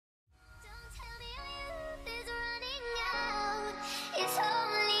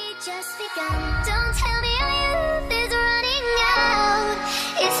just begun. Don't tell me our youth is running out.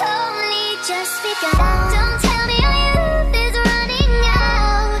 It's only just begun. Don't tell me our youth is running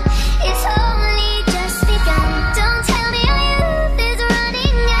out. It's only just begun. Don't tell me our youth is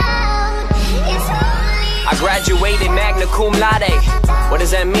running out. It's only I graduated magna cum laude. What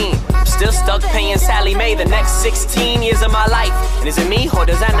does that mean? I'm still stuck paying Sally Mae the next 16 years of my life. And is it me, or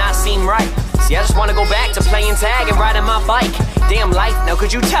does that not seem right? See, I just wanna go back to playing tag and riding my bike. Damn life, now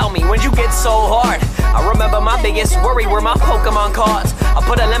could you tell me when you get so hard? I remember my biggest worry were my Pokemon cards. I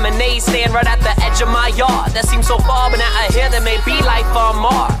put a lemonade stand right at the edge of my yard. That seems so far, but now I hear there may be life on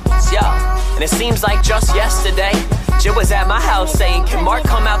Mars. Yeah, and it seems like just yesterday Jill was at my house saying, can Mark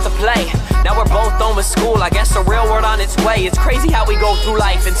come out to play? Now we're both done with school, I guess the real world on its way. It's crazy how we go through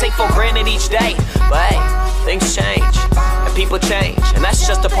life and take for granted each day. But hey, things change, and people change, and that's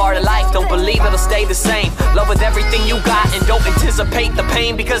just a part of life. Don't believe it'll stay the same. Love with everything you got and don't anticipate the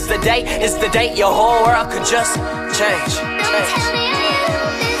pain, because the day is the date. Your whole world could just change.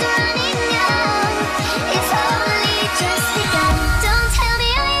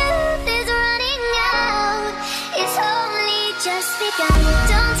 Just begun.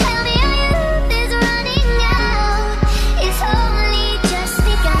 Don't tell me our youth is running out. It's only just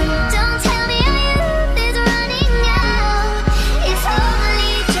begun. Don't tell me our youth is running out. It's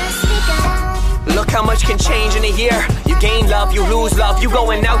only just begun. Look how much can change in a year. You gain love, you lose love, you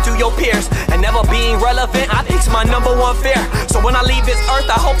going out to your peers. And never being relevant, I think's my #1 fear. So when I leave this earth,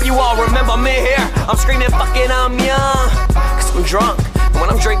 I hope you all remember me here. I'm screaming, fuck it, I'm young, cause I'm drunk. When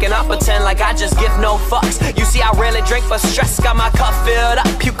I'm drinking, I pretend like I just give no fucks. You see, I rarely drink for stress. Got my cup filled up,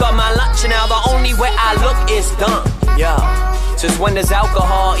 puke on my lunch, and now the only way I look is dumb. Yeah, since when does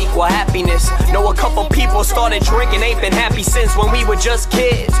alcohol equal happiness? Know a couple people started drinking, ain't been happy since. When we were just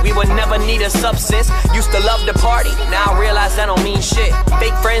kids, we would never need a substance. Used to love to party, now I realize that don't mean shit.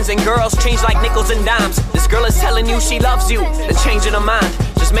 Fake friends and girls change like nickels and dimes. This girl is telling you she loves you, then changing her mind.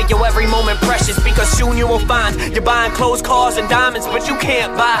 Just make your every moment precious, because soon you will find you're buying clothes, cars, and diamonds, but you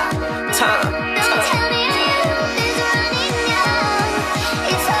can't buy time. Don't tell me our youth is running out.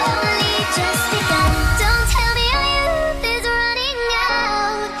 It's only just begun. Don't tell me our youth is running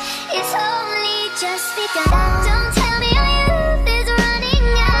out. It's only just begun.